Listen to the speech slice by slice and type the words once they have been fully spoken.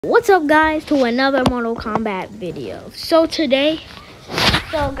What's up, guys, to another Mortal Kombat video.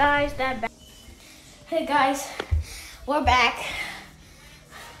 Hey guys, we're back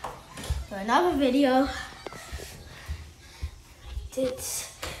for another video.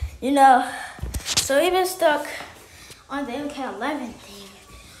 So we've been stuck on the MK11 thing.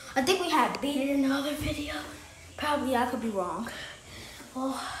 I think we had beat it in another video. Probably, I could be wrong.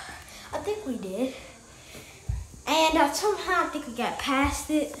 Well, I think we did. And somehow I think we got past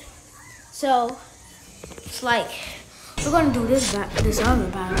it. So it's like we're gonna do this other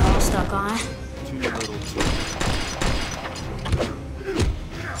battle I was stuck on. You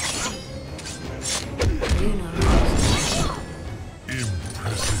know.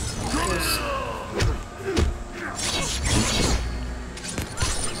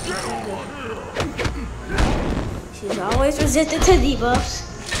 She's always resistant to debuffs.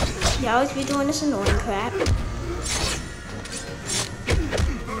 She always be doing this annoying crap.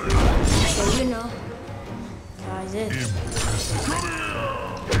 So you know, guys, this is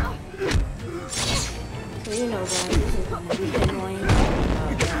gonna be annoying.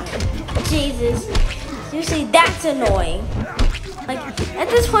 Oh, Jesus, you see, that's annoying. Like at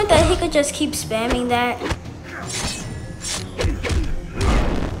this point, that he could just keep spamming that.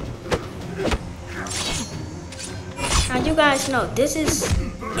 Now you guys know this is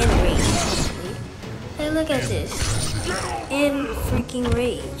enraged. Hey, look at this. In freaking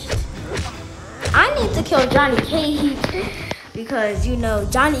raged. I need to kill Johnny K because you know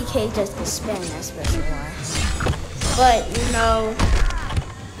Johnny K just can spam that special one. But you know,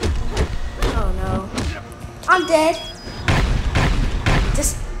 oh no, I'm dead.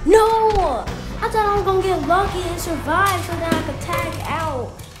 Just no. I thought I was gonna get lucky and survive so that I could tag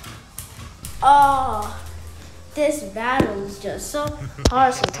out. Oh. This battle is just so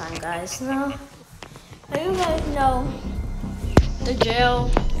hard sometimes, guys. No, you guys know the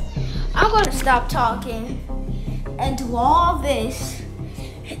drill. I'm gonna stop talking and do all this,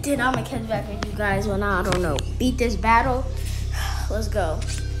 and then I'm gonna catch back with you guys when I don't know, beat this battle. Let's go.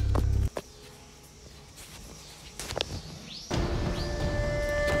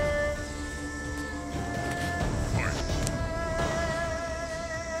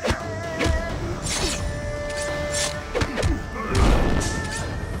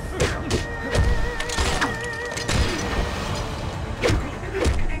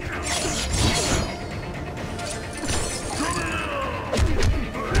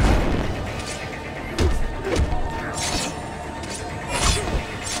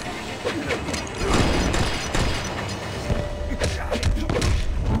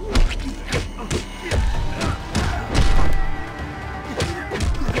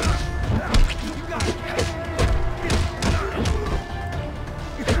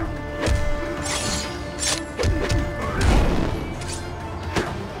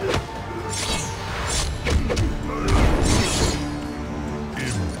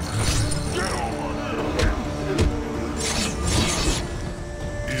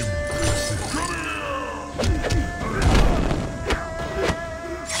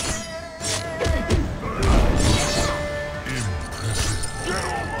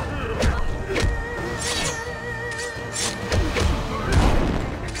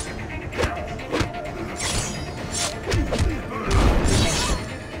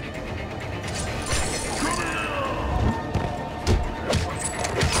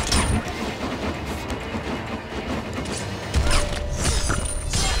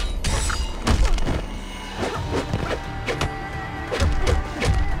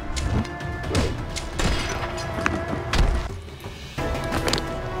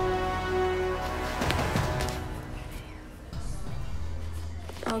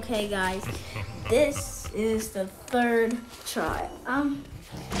 Okay, guys, this is the third try. I'm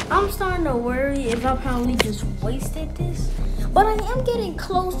starting to worry if I probably just wasted this, but I am getting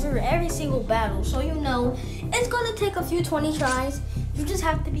closer every single battle. So you know, it's gonna take a few 20 tries. You just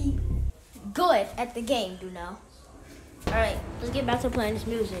have to be good at the game, you know. All right, let's get back to playing this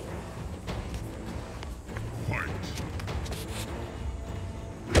music.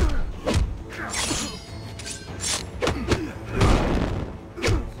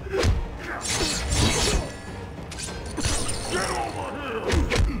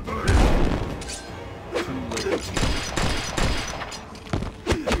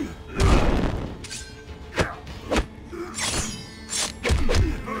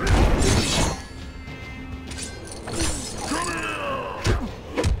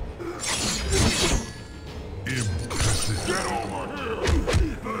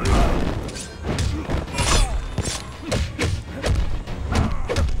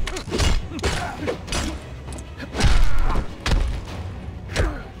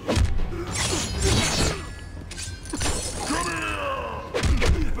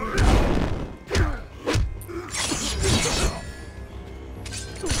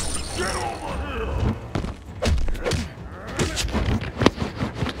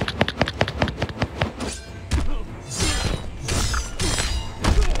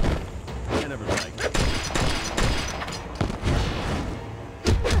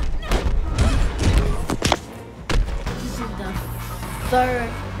 third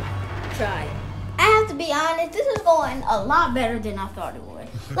try. I have to be honest, this is going a lot better than I thought it would.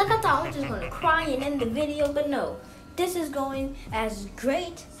 Like I thought I was just gonna cry and end the video, but no. This is going as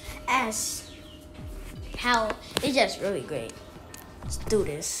great as how it's just really great. Let's do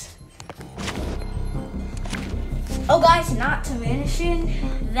this. Oh guys, not to mention,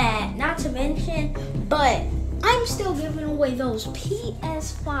 but I'm still giving away those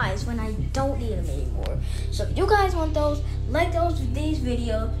PS5s when I don't need them anymore. So if you guys want those, like these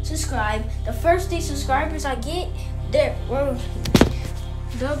videos, subscribe. The first 3 subscribers I get, they're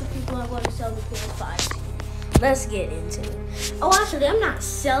the people I'm going to sell the PS5s to. Let's get into it. Oh, actually, I'm not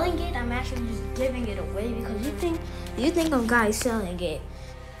selling it. I'm actually just giving it away because you think of guys selling it.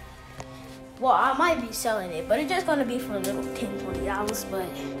 Well, I might be selling it, but it's just going to be for a little $10-$20. But,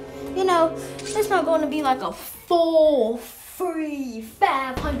 you know, it's not going to be like a full, free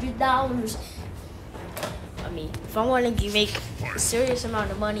 $500. I mean, if I wanted to make a serious amount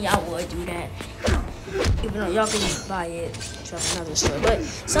of money, I would do that. Even though y'all can just buy it from another store. But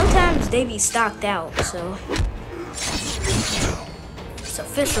sometimes they be stocked out, so it's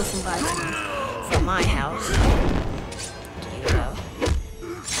official from my house. There you go.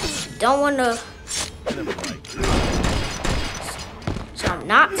 Don't want to, so I'm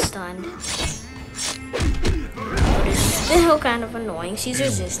not stunned, but it's still kind of annoying. She's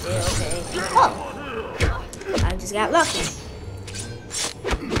resisted, okay. Oh, I just got lucky.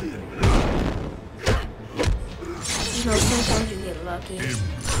 You know, sometimes you get lucky.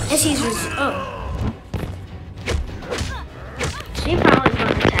 And she's oh. She probably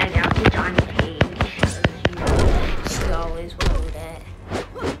gonna tag out to Johnny Cage. She always will do that.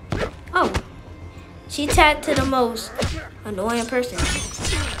 Oh, she tagged to the most annoying person.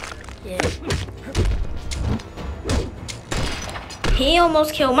 Yeah. He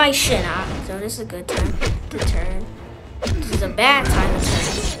almost killed my shit out, so this is a good time to turn. This is a bad time to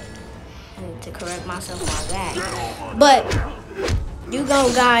turn. I need to correct myself on that. But, you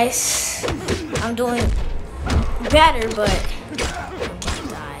go, guys. I'm doing better, but I'm gonna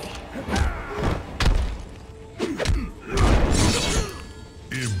die.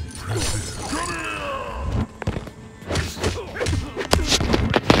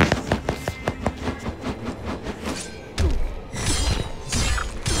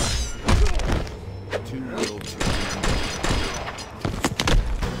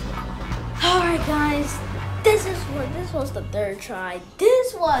 Alright guys, this was the 3rd try.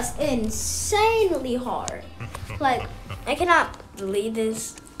 This was insanely hard. Like, I cannot believe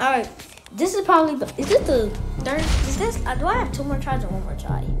this. Alright, this is probably is this the 3rd? Is this, do I have 2 more tries or 1 more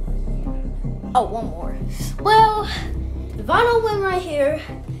try? Oh, 1 more. Well, if I don't win right here,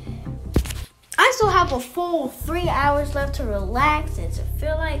 I still have a full 3 hours left to relax and to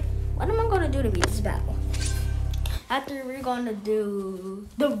feel like, what am I going to do to beat this battle? After we're going to do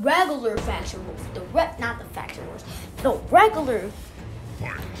the regular faction wars, not the faction wars, the regular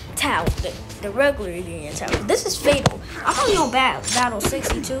tower, the regular EDENIAN tower. This is fatal. I'm only on battle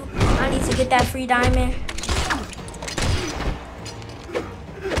 62. I need to get that free diamond.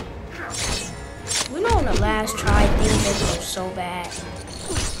 We know on the last try, things that go so bad.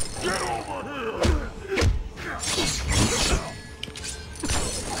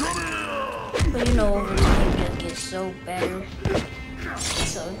 But you know, over time it just gets so better.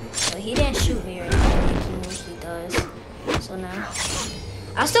 So he didn't shoot me or anything like he usually does. So now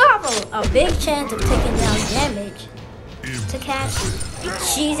I still have a big chance of taking down damage to Cassie.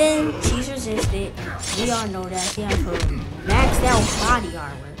 She's resisted. We all know that. She has her maxed out body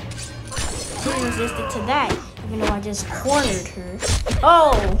armor. She's resisted to that, even though I just cornered her.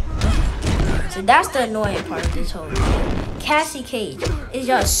 Oh! So that's the annoying part of this whole thing. Cassie Cage is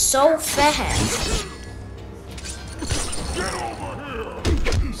just so fast.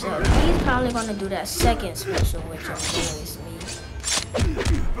 So he's probably gonna do that 2nd special, which annoys me.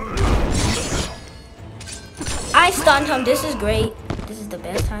 I stunned him. This is great. This is the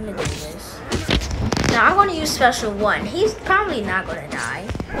best time to do this. Now I'm gonna use special 1. He's probably not gonna die.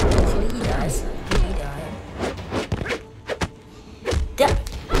 Hopefully he does. He died.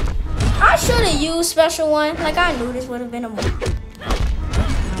 I should have used special 1. Like I knew this would have been a move.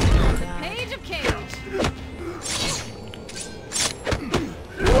 Page of Cage.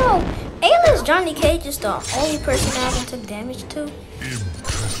 You know, A-list Johnny Cage is the only person I haven't took damage to.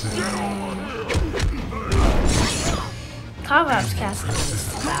 Cover-Up's Cassie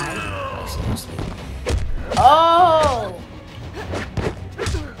needs to die. Like, seriously. Oh!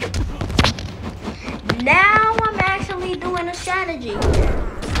 Now I'm actually doing a strategy.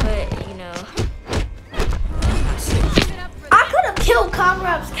 But, you know, I could have killed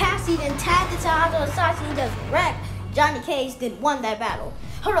Cover-Up's Cassie and tagged it to the other side so he just wrecked. Johnny Cage then won that battle.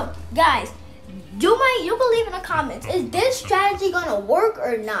 Hold up, guys. You can leave in the comments. Is this strategy gonna work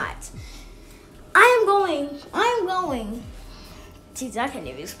or not? I am going. Jeez, I can't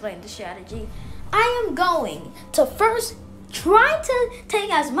even explain the strategy. I am going to first try to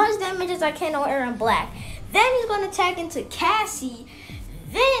take as much damage as I can on Aaron Black. Then he's gonna attack into Cassie.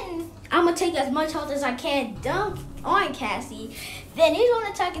 Then I'm gonna take as much health as I can dump on Cassie. Then he's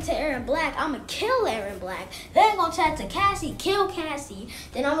gonna attack into Aaron Black. I'm gonna kill Aaron Black. Then I'm gonna attack to Cassie, kill Cassie.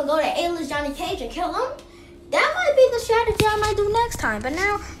 Then I'm gonna go to A-list Johnny Cage and kill him. That might be the strategy I might do next time. But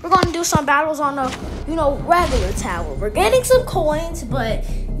now we're gonna do some battles on the, regular tower. We're getting some coins, but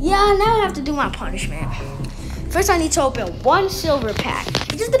yeah, now I have to do my punishment. First, I need to open one silver pack.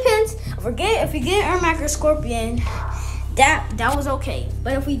 It just depends. If we get Ermac or Scorpion, that was okay.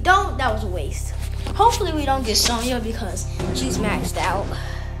 But if we don't, that was a waste. Hopefully we don't get Sonya because she's maxed out.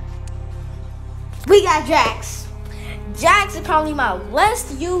 We got Jax. Jax is probably my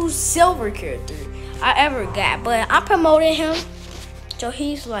least used silver character I ever got, but I promoted him, so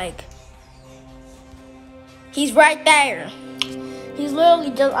he's right there. He's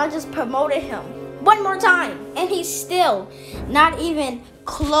literally I just promoted him one more time, and he's still not even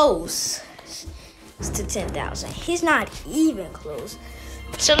close to 10,000. He's not even close.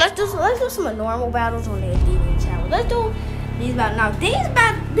 So let's do some normal battles on the EDENIAN channel. Let's do these battles. Now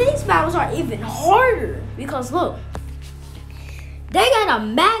these battles are even harder because look, they got a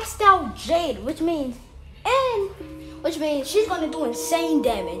maxed out Jade, which means she's gonna do insane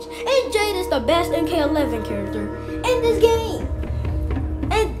damage. And Jade is the best MK11 character in this game.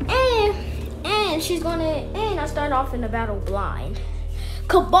 And she's gonna, and I start off in the battle blind.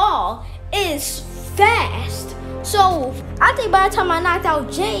 Cabal is fast. So I think by the time I knocked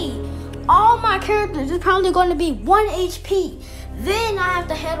out Jade, all my characters is probably going to be 1 HP. Then I have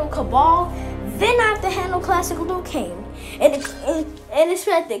to handle Cabal. Then I have to handle Classic Liu Kang. And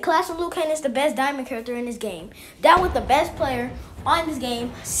expected, Classic Liu Kang is the best diamond character in this game. That what the best player on this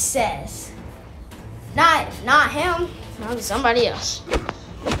game says. Not him. Probably somebody else.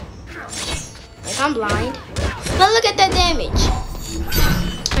 Like I'm blind. But look at that damage.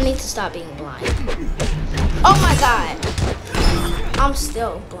 I need to stop being blind. Oh my god. I'm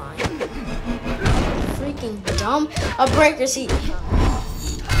still blind. Freaking dumb. A breaker seat.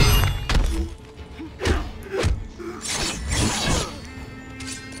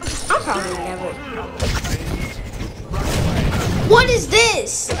 I'm probably never. What is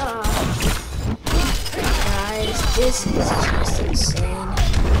this? Guys, this is just insane.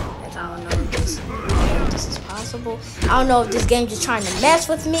 I don't know if this is possible. I don't know if this game just trying to mess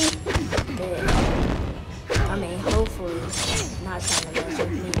with me. But I mean, hopefully not trying to mess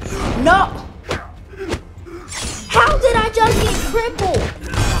with me. No! How did I just get crippled?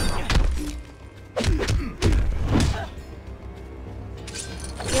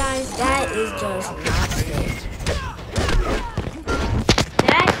 Guys, that is just not fair.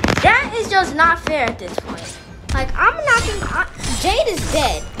 That is just not fair at this point. Like, I'm knocking. Jade is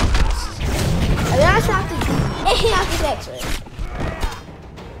dead. And then I have to. And he has his X-ray.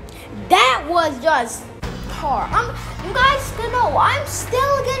 That was just hard. You guys can know I'm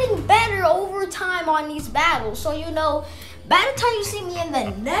still getting better over time on these battles. So by the time you see me in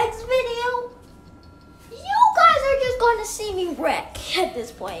the next video, you guys are just gonna see me wreck at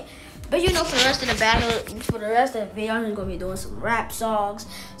this point. But for the rest of the battle, for the rest of the video, I'm just gonna be doing some rap songs,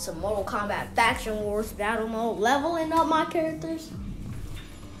 some Mortal Kombat Faction Wars battle mode, leveling up my characters.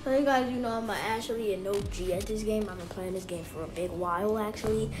 So you guys, I'm actually an OG at this game. I've been playing this game for a big while,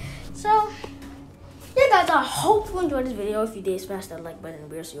 actually. So, yeah, guys, I hope you enjoyed this video. If you did, smash that like button.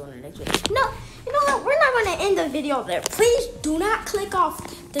 We'll see you on the next video. No, you know what? We're not going to end the video there. Please do not click off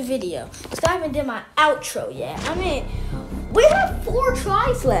the video. Because I haven't did my outro yet. I mean, we have 4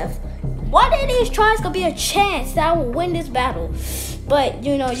 tries left. One of these tries could be a chance that I will win this battle. But,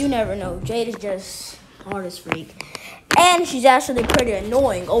 you never know. Jade is just hardest freak. And she's actually pretty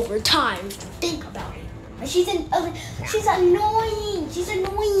annoying over time. Think about it. Like she's annoying. She's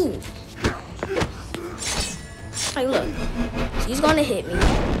annoying. Like, look. She's gonna hit me.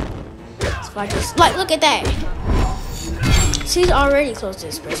 So I just, look at that. She's already close to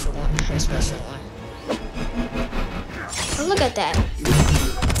the special one. Her special one. But look at that.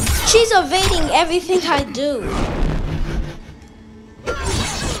 She's evading everything I do.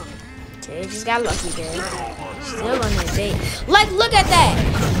 Okay, just got lucky there. Still on the bait. Look at that.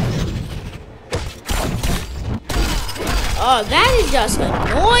 Oh, that is just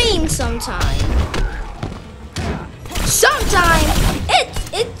annoying sometimes. Sometimes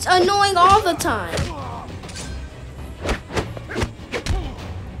it's annoying all the time.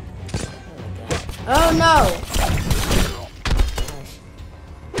 Oh no.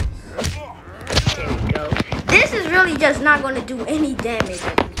 This is really just not going to do any damage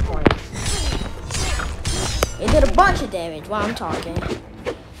at this point. It did a bunch of damage while I'm talking.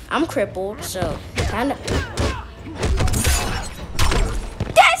 I'm crippled, so kind of.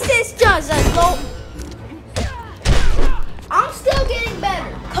 This is just a low. I'm still getting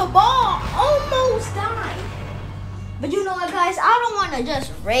better. Cabal almost died. But you know what, guys? I don't want to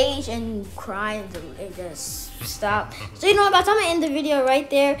just rage and cry and just stop. So you know what, guys? I'm going to end the video right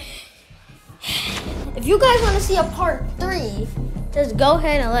there. If you guys want to see a part 3, just go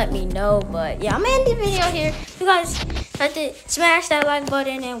ahead and let me know. But yeah, I'm going to end the video here. You guys have to smash that like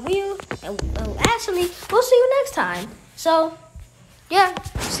button, and we'll see you next time. So yeah,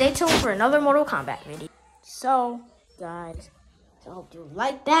 stay tuned for another Mortal Kombat video. So guys, I hope you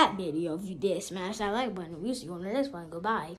liked that video. If you did, smash that like button. We'll see you on the next one. Goodbye.